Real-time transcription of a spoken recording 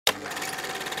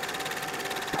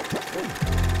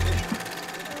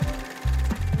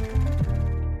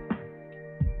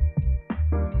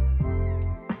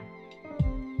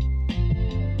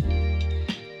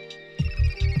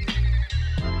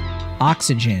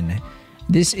Oxygen.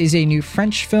 This is a new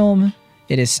French film.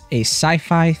 It is a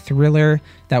sci-fi thriller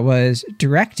that was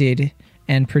directed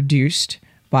and produced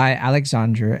by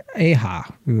Alexandre Aja,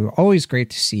 who always great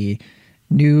to see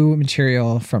new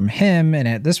material from him.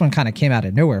 And this one kind of came out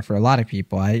of nowhere for a lot of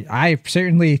people. I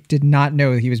certainly did not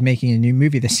know he was making a new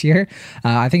movie this year.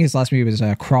 I think his last movie was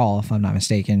Crawl, if I'm not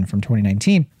mistaken, from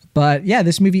 2019. But yeah,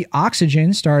 this movie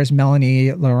Oxygen stars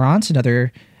Melanie Laurent,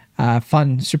 another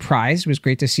fun surprise. It was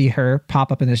great to see her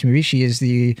pop up in this movie. She is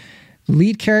the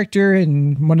lead character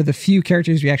and one of the few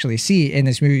characters we actually see in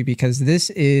this movie, because this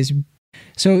is...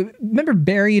 So remember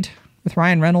Buried with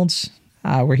Ryan Reynolds,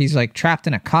 where he's like trapped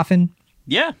in a coffin?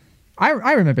 Yeah. I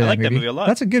remember that movie. That movie a lot.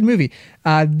 That's a good movie.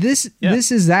 This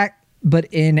is that, but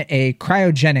in a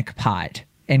cryogenic pod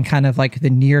and kind of like the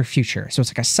near future. So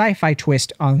it's like a sci-fi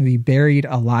twist on the buried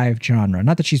alive genre.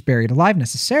 Not that she's buried alive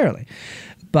necessarily,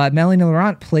 but Melanie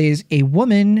Laurent plays a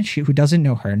woman who doesn't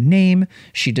know her name.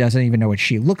 She doesn't even know what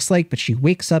she looks like, but she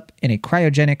wakes up in a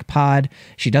cryogenic pod.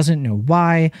 She doesn't know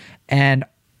why. And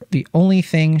the only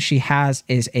thing she has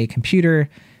is a computer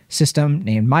system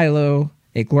named Milo,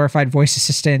 a glorified voice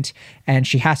assistant, and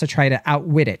she has to try to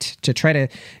outwit it, to try to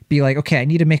be like, okay, I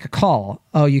need to make a call.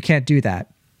 Oh, you can't do that.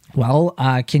 Well,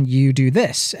 can you do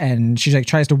this? And she like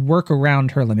tries to work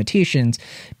around her limitations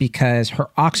because her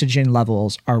oxygen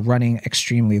levels are running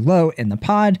extremely low in the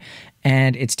pod,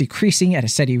 and it's decreasing at a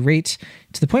steady rate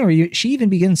to the point where she even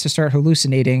begins to start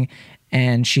hallucinating,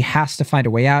 and she has to find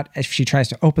a way out. If she tries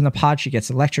to open the pod, she gets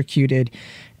electrocuted.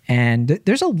 And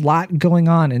there's a lot going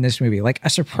on in this movie. Like a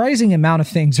surprising amount of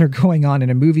things are going on in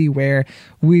a movie where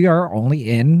we are only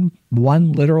in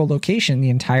one literal location the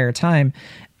entire time,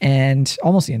 and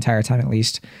almost the entire time at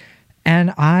least.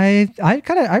 And I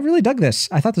really dug this.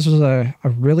 I thought this was a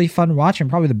really fun watch, and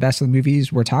probably the best of the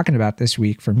movies we're talking about this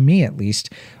week, for me at least.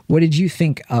 What did you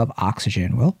think of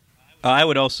Oxygen, Will? I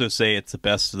would also say it's the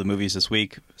best of the movies this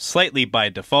week, slightly by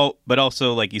default, but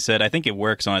also, like you said, I think it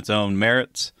works on its own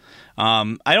merits.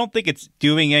 I don't think it's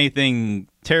doing anything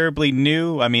terribly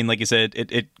new. I mean, like you said,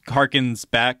 it harkens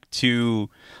back to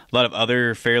a lot of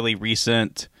other fairly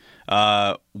recent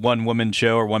one-woman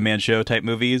show or one-man show type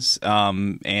movies,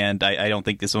 and I don't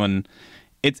think this one...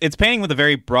 It's painting with a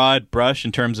very broad brush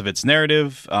in terms of its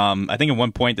narrative. I think at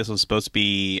one point this was supposed to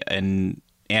be an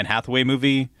Anne Hathaway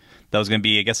movie that was going to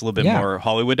be, I guess, a little bit more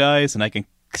Hollywoodized, and I can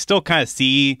still kind of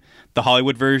see the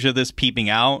Hollywood version of this peeping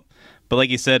out. But like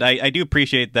you said, I do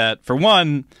appreciate that. For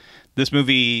one, this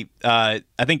movie, I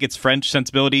think its French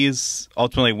sensibilities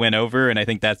ultimately win over, and I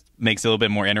think that makes it a little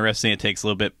bit more interesting. It takes a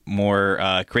little bit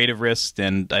more creative risks,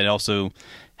 and it also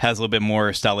has a little bit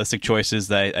more stylistic choices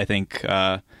that I think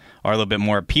are a little bit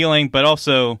more appealing. But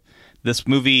also, this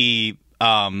movie...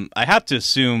 I have to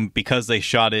assume, because they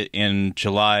shot it in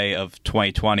July of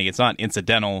 2020, it's not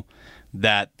incidental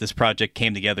that this project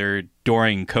came together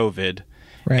during COVID.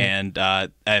 Right. And at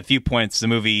a few points, the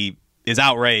movie is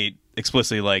outright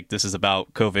explicitly like, this is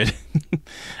about COVID.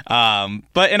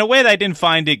 But in a way that I didn't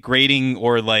find it grating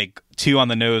or like too on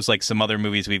the nose like some other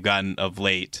movies we've gotten of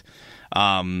late.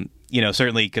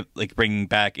 Certainly like bringing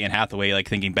back Anne Hathaway, like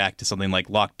thinking back to something like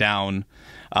Lockdown.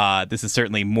 This is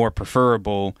certainly more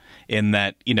preferable in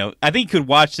that, I think you could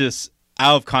watch this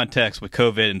out of context with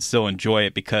COVID and still enjoy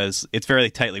it because it's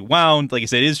fairly tightly wound. Like I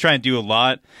said, it is trying to do a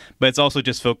lot, but it's also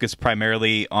just focused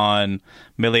primarily on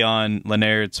Milian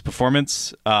Leonard's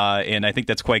performance. And I think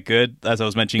that's quite good, as I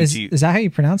was mentioning to you. Is that how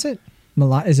you pronounce it?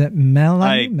 Is it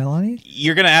Melanie? Melanie?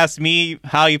 You're going to ask me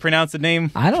how you pronounce the name?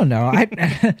 I don't know.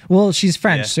 Well, she's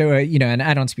French, so, and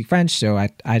I don't speak French, so I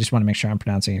just want to make sure I'm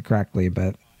pronouncing it correctly,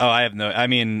 but... Oh, I have no... I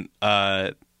mean,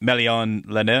 Milian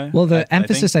Leonard. Well, the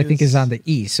emphasis, I think, is on the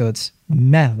E, so it's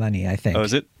Melanie, I think. Oh,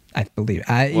 is it? I believe.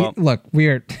 Look,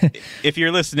 we're... if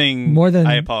you're listening, more than,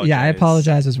 I apologize. Yeah, I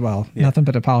apologize as well. Yeah. Nothing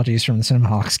but apologies from the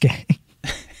Cinemaholics gang.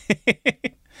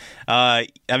 I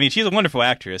mean, she's a wonderful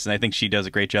actress, and I think she does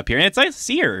a great job here. And it's nice to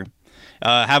see her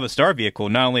have a star vehicle,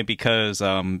 not only because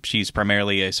she's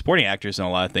primarily a supporting actress in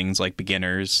a lot of things like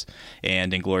Beginners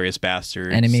and Inglourious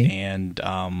Basterds. Enemy. And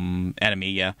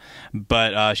Enemy, yeah.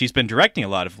 But she's been directing a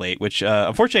lot of late, which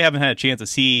unfortunately I haven't had a chance to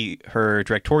see her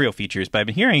directorial features, but I've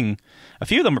been hearing a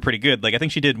few of them are pretty good. Like I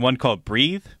think she did one called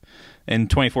Breathe in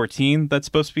 2014 that's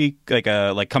supposed to be like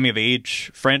a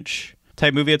coming-of-age French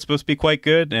type movie that's supposed to be quite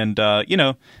good. And,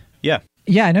 yeah.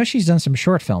 Yeah, I know she's done some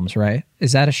short films, right?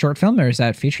 Is that a short film or is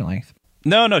that feature length?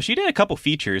 No, she did a couple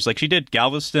features. Like she did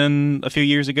Galveston a few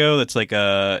years ago. That's like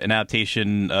an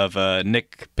adaptation of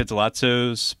Nick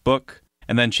Pizzolatto's book.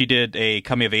 And then she did a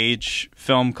coming-of-age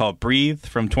film called Breathe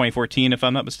from 2014, if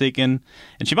I'm not mistaken.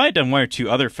 And she might have done one or two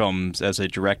other films as a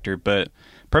director, but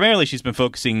primarily she's been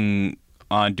focusing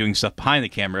on doing stuff behind the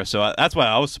camera. So that's why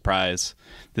I was surprised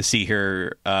to see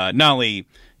her not only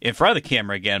in front of the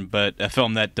camera again, but a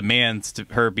film that demands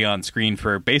her be on screen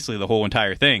for basically the whole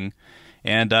entire thing.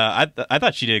 And I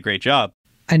thought she did a great job.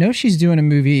 I know she's doing a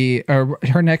movie, or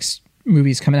her next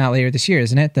movie's coming out later this year,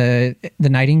 isn't it? The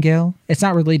Nightingale. It's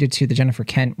not related to the Jennifer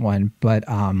Kent one, but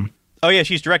oh yeah,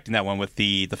 she's directing that one with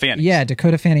the Fannings. Yeah,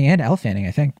 Dakota Fanning and Elle Fanning,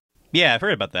 I think. Yeah, I've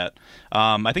heard about that.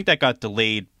 I think that got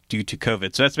delayed due to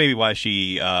COVID, so that's maybe why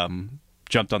she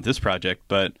jumped on this project.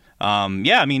 But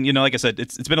yeah, I mean, like I said,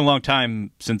 it's been a long time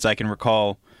since I can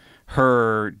recall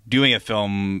her doing a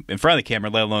film in front of the camera,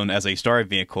 let alone as a starring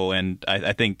vehicle, and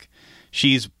I think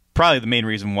she's probably the main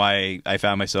reason why I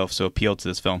found myself so appealed to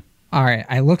this film. All right,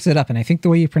 I looked it up, and I think the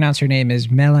way you pronounce her name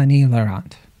is Melanie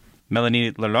Laurent.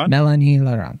 Melanie Laurent? Melanie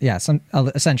Laurent, yeah,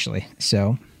 essentially.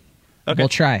 So okay. We'll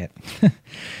try it.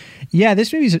 Yeah,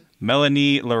 this movie's...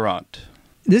 Melanie Laurent.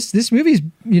 This movie's,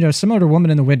 similar to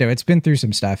Woman in the Window. It's been through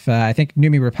some stuff. I think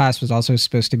Noomi Rapace was also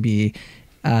supposed to be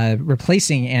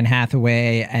replacing Anne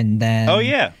Hathaway, and then... Oh,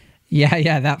 yeah.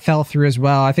 Yeah, that fell through as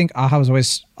well. I think Aja was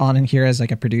always on in here as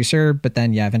like a producer, but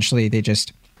then, yeah, eventually they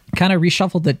just kind of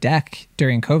reshuffled the deck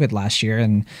during COVID last year,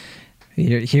 and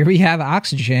here we have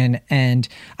Oxygen. And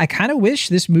I kind of wish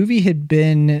this movie had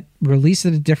been released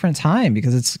at a different time,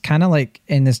 because it's kind of like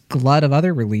in this glut of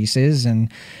other releases, and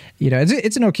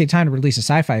it's an okay time to release a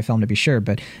sci-fi film, to be sure,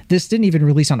 but this didn't even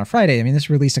release on a Friday. I mean, this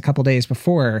released a couple days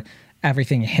before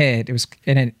everything hit.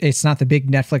 It's not the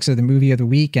big Netflix of the movie of the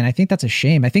week, and I think that's a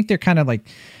shame. I think they're kind of like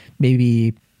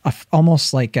maybe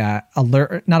almost like not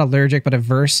allergic, but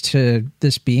averse to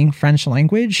this being French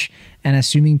language, and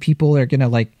assuming people are gonna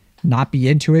like not be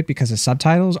into it because of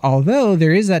subtitles. Although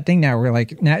there is that thing now where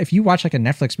like now if you watch like a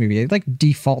Netflix movie, it like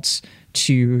defaults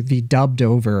to the dubbed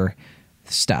over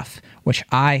stuff, which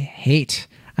I hate,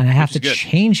 and I have to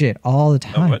change it all the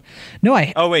time.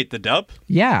 Oh wait, the dub?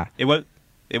 Yeah. It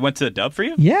went to the dub for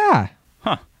you? Yeah.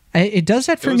 Huh. It does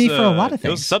that for me for a lot of things.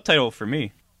 It was subtitle for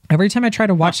me. Every time I try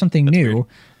to watch something new weird.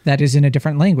 That is in a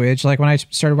different language, like when I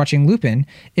started watching Lupin,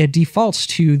 it defaults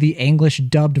to the English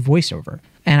dubbed voiceover.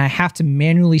 And I have to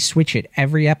manually switch it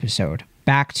every episode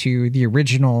back to the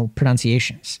original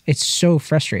pronunciations. It's so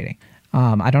frustrating.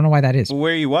 I don't know why that is. Well,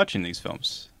 where are you watching these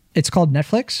films? It's called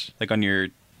Netflix. Like on your...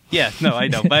 Yeah, no, I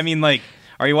know. But I mean, like,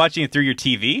 are you watching it through your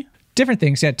TV? Different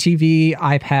things. Yeah, TV,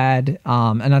 iPad,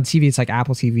 and on TV it's like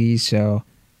Apple TV. So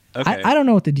okay. I don't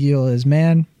know what the deal is,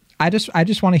 man. I just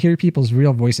want to hear people's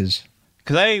real voices.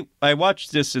 Because I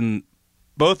watched this in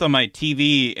both on my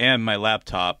TV and my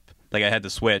laptop. Like I had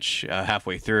to switch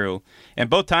halfway through, and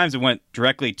both times it went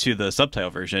directly to the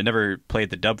subtitle version. I never played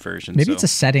the dub version. Maybe it's a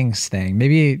settings thing.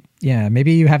 Maybe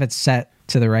you have it set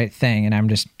to the right thing, and I'm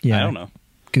just I don't know,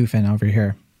 goofing over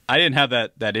here. I didn't have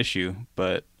that issue,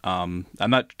 but I'm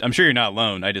sure you're not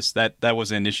alone. I just that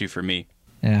was an issue for me.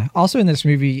 Yeah. Also in this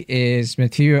movie is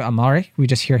Mathieu Amalric. We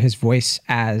just hear his voice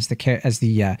as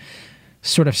the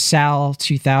sort of Sal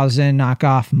 2000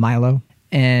 knockoff Milo,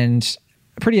 and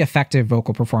a pretty effective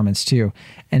vocal performance too.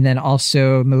 And then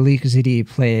also Malik Zidi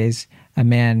plays a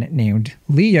man named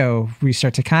Leo, who we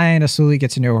start to kind of slowly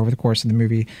get to know over the course of the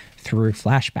movie through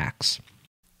flashbacks.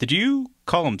 Did you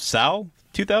call him Sal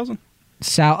 2000?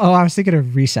 Sal. Oh, I was thinking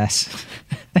of Recess.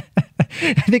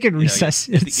 I think in Recess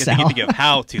it's Sal. You think of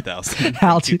Hal 2000.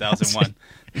 Hal 2001.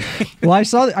 Well,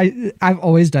 I've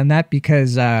always done that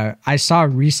because I saw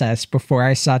Recess before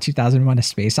I saw 2001: A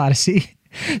Space Odyssey.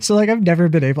 So like I've never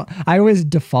been able. I always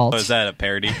default. Oh, is that a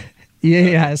parody?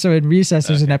 Yeah. So in Recess,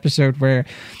 there's an episode where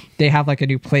they have like a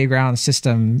new playground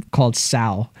system called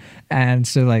Sal, and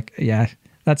so like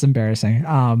that's embarrassing.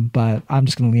 But I'm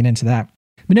just gonna lean into that.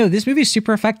 But no, this movie is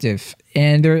super effective,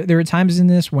 and there were times in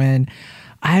this when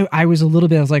I was a little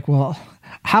bit. I was like, well,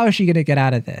 how is she going to get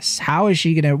out of this? How is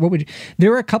she going to, there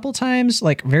were a couple times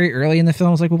like very early in the film,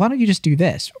 I was like, well, why don't you just do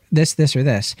this, or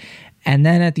this? And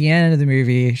then at the end of the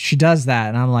movie, she does that.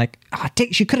 And I'm like,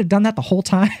 she could have done that the whole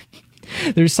time.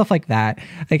 There's stuff like that.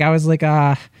 Like, I was like,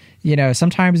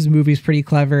 sometimes the movie's pretty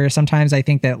clever. Sometimes I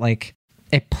think that like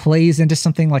it plays into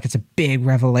something like it's a big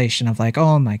revelation of like,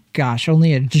 oh my gosh,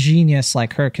 only a genius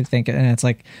like her could think it. And it's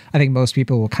like, I think most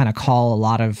people will kind of call a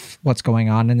lot of what's going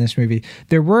on in this movie.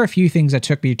 There were a few things that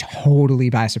took me totally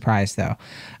by surprise though.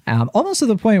 Almost to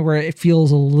the point where it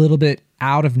feels a little bit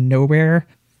out of nowhere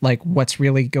like what's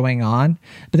really going on.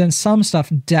 But then some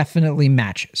stuff definitely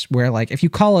matches, where like if you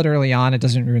call it early on, it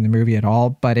doesn't ruin the movie at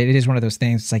all. But it is one of those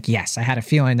things. It's like, yes, I had a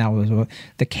feeling that was what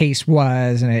the case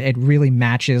was, and it really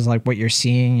matches like what you're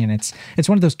seeing. And it's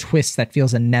one of those twists that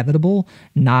feels inevitable,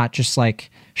 not just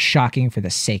like shocking for the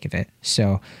sake of it.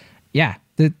 So yeah,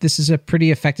 this is a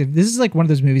pretty effective. This is like one of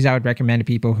those movies I would recommend to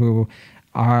people who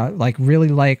are like really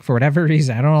like, for whatever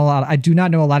reason, I do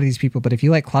not know a lot of these people, but if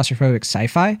you like claustrophobic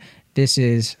sci-fi, this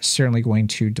is certainly going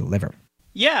to deliver.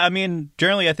 Yeah, I mean,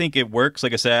 generally, I think it works.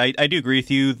 Like I said, I do agree with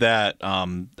you that,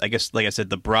 I guess, like I said,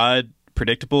 the broad,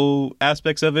 predictable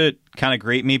aspects of it kind of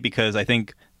grate me, because I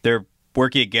think they're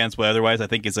working against what otherwise I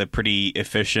think is a pretty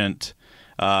efficient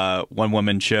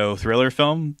one-woman show thriller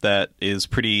film that is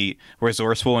pretty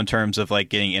resourceful in terms of like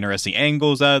getting interesting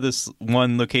angles out of this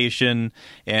one location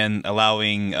and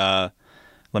allowing, let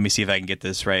me see if I can get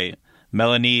this right,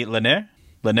 Melanie Laurent.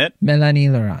 Melanie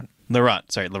Laurent,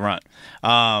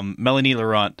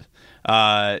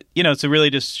 to really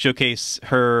just showcase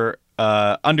her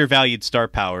undervalued star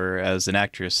power as an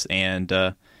actress. And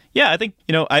I think,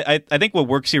 I think what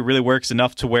works here really works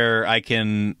enough to where I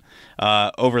can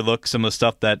overlook some of the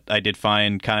stuff that I did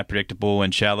find kind of predictable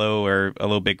and shallow or a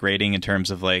little bit grating in terms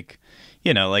of like,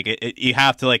 you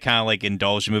have to like kind of like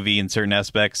indulge the movie in certain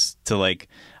aspects to like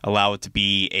allow it to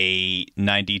be a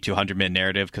 90 to 100-minute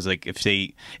narrative. Because like if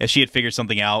she had figured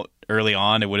something out early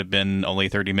on, it would have been only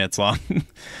 30 minutes long.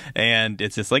 And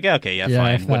it's just like, okay,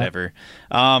 fine, whatever.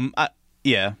 I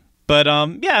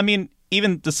mean,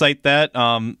 even despite that,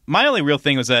 my only real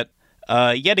thing was that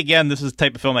yet again, this is the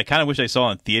type of film I kind of wish I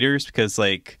saw in theaters, because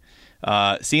like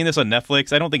seeing this on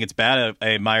Netflix, I don't think it's bad. I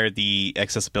admire the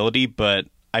accessibility, but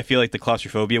I feel like the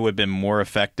claustrophobia would have been more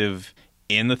effective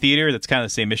in the theater. That's kind of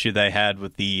the same issue that I had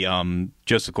with the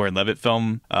Joseph Gordon-Levitt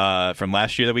film from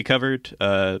last year that we covered.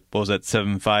 What was that,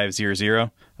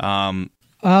 7500? I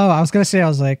was going to say, I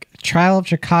was like, Trial of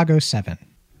Chicago 7.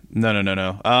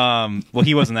 No. Well,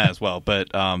 he wasn't that as well, but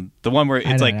the one where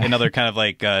it's like another kind of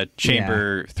like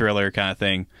chamber thriller kind of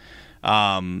thing.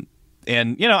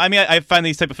 And I mean, I find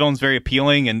these type of films very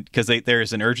appealing, and because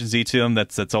there's an urgency to them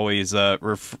that's always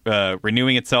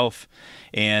renewing itself,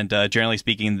 and generally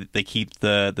speaking, they keep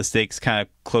the stakes kind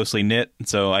of closely knit, and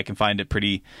so I can find it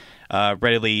pretty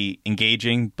readily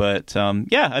engaging. But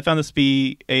I found this to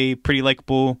be a pretty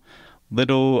likable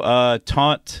little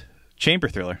taunt chamber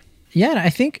thriller. Yeah, I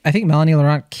think Melanie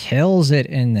Laurent kills it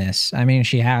in this. I mean,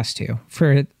 she has to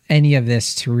for any of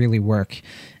this to really work,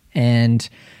 and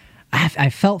I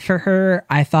felt for her.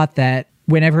 I thought that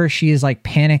whenever she is like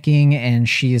panicking and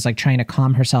she is like trying to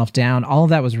calm herself down, all of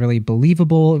that was really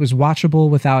believable. It was watchable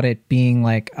without it being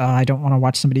like, oh, I don't want to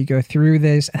watch somebody go through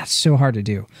this. That's so hard to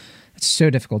do. It's so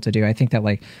difficult to do. I think that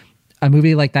like a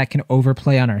movie like that can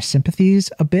overplay on our sympathies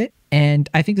a bit. And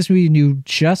I think this movie knew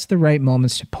just the right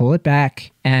moments to pull it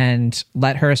back and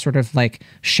let her sort of like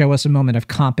show us a moment of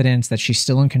competence that she's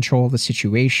still in control of the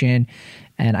situation.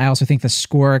 And I also think the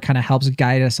score kind of helps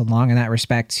guide us along in that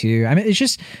respect too. I mean, it's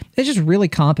just really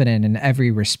competent in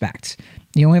every respect.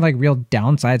 The only like real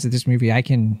downsides of this movie I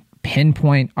can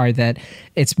pinpoint are that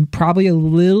it's probably a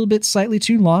little bit slightly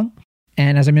too long.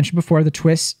 And as I mentioned before,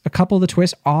 a couple of the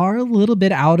twists are a little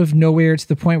bit out of nowhere to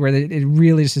the point where it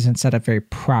really just isn't set up very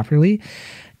properly.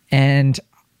 And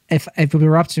if it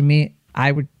were up to me,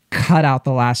 I would cut out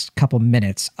the last couple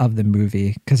minutes of the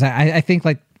movie, because I think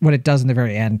like what it does in the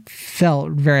very end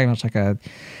felt very much like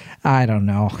I don't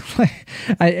know.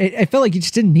 I felt like you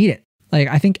just didn't need it. Like,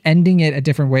 I think ending it a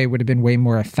different way would have been way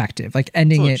more effective. Like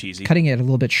ending it, cheesy. Cutting it a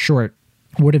little bit short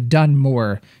would have done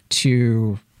more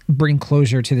to bring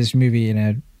closure to this movie in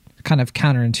a kind of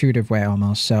counterintuitive way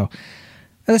almost. So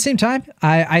at the same time,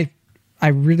 I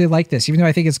really like this, even though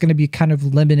I think it's going to be kind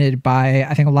of limited by,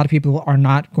 I think a lot of people are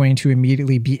not going to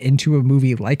immediately be into a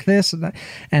movie like this.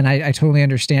 And I totally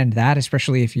understand that,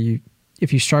 especially if you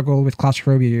struggle with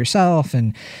claustrophobia yourself,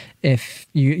 and if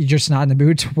you're just not in the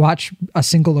mood to watch a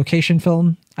single location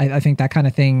film. I think that kind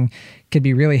of thing could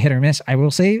be really hit or miss. I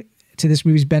will say, to this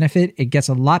movie's benefit, it gets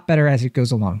a lot better as it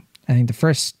goes along. I think the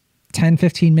first 10,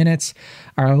 15 minutes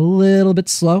are a little bit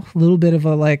slow, a little bit of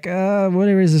a like,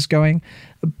 where is this going?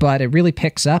 But it really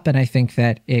picks up, and I think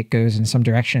that it goes in some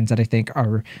directions that I think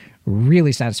are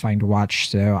really satisfying to watch.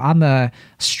 So I'm a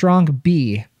strong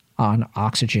B on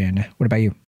Oxygen. What about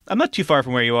you? I'm not too far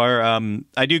from where you are.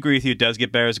 I do agree with you. It does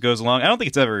get better as it goes along. I don't think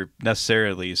it's ever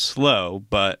necessarily slow,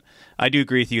 but I do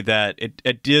agree with you that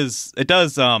it does,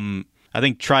 I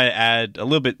think, try to add a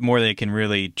little bit more than it can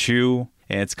really chew.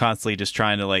 And it's constantly just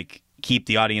trying to like keep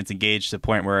the audience engaged to the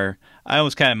point where I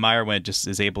almost kind of admire when it just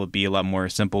is able to be a lot more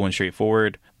simple and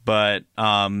straightforward. But,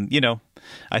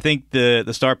 I think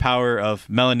the star power of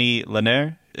Melanie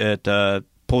Lanier, it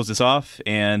pulls this off,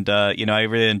 and I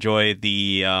really enjoy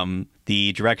the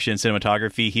direction,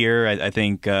 cinematography here. I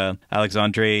think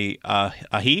Alexandre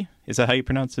Ahi, is that how you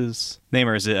pronounce his name,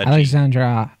 or is it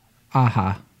Alexandra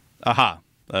Aha? Aha.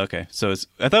 Okay, so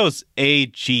I thought it was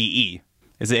AGE.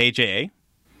 Is it AJA?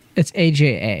 It's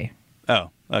AJA. Oh,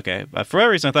 okay. For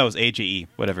whatever reason, I thought it was AJE.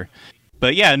 Whatever.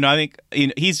 But yeah, no, I think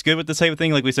he's good with this type of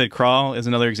thing. Like we said, Crawl is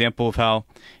another example of how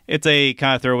it's a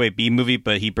kind of throwaway B movie,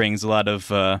 but he brings a lot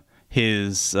of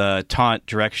his taunt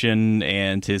direction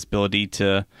and his ability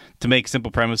to make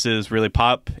simple premises really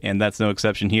pop, and that's no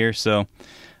exception here. So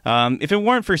if it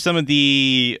weren't for some of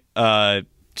the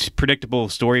predictable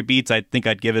story beats, I think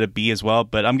I'd give it a B as well,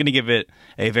 but I'm going to give it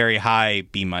a very high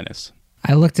B-.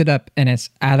 I looked it up, and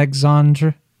it's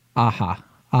Alexandre Aha,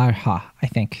 I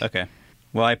think. Okay.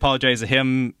 Well, I apologize to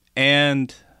him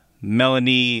and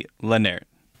Melanie Lanier.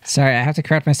 Sorry, I have to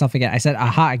correct myself again. I said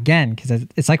aha again because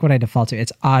it's like what I default to.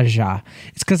 It's aja.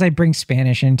 It's because I bring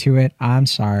Spanish into it. I'm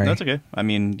sorry. That's okay. I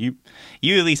mean,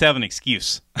 you at least have an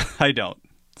excuse. I don't.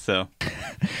 So.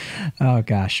 Oh,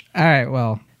 gosh. All right.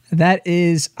 Well, that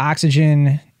is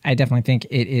Oxygen. I definitely think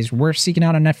it is worth seeking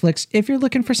out on Netflix if you're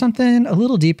looking for something a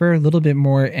little deeper, a little bit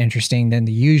more interesting than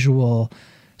the usual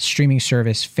streaming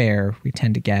service fare we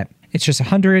tend to get. It's just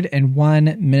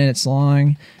 101 minutes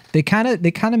long. They kind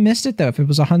of missed it though. If it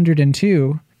was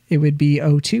 102, it would be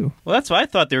 02. Well, that's what I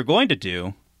thought they were going to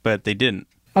do, but they didn't.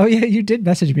 Oh yeah, you did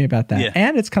message me about that. Yeah.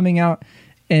 And it's coming out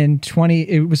in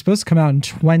it was supposed to come out in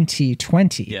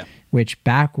 2020, yeah. Which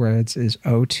backwards is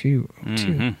 02.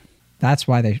 Mm-hmm. That's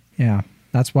why they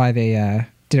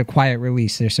did a quiet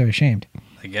release. They're so ashamed.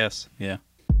 I guess. Yeah.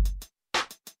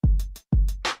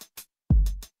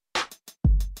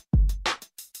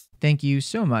 Thank you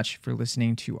so much for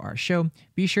listening to our show.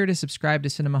 Be sure to subscribe to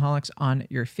Cinemaholics on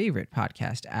your favorite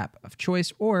podcast app of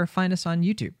choice or find us on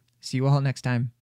YouTube. See you all next time.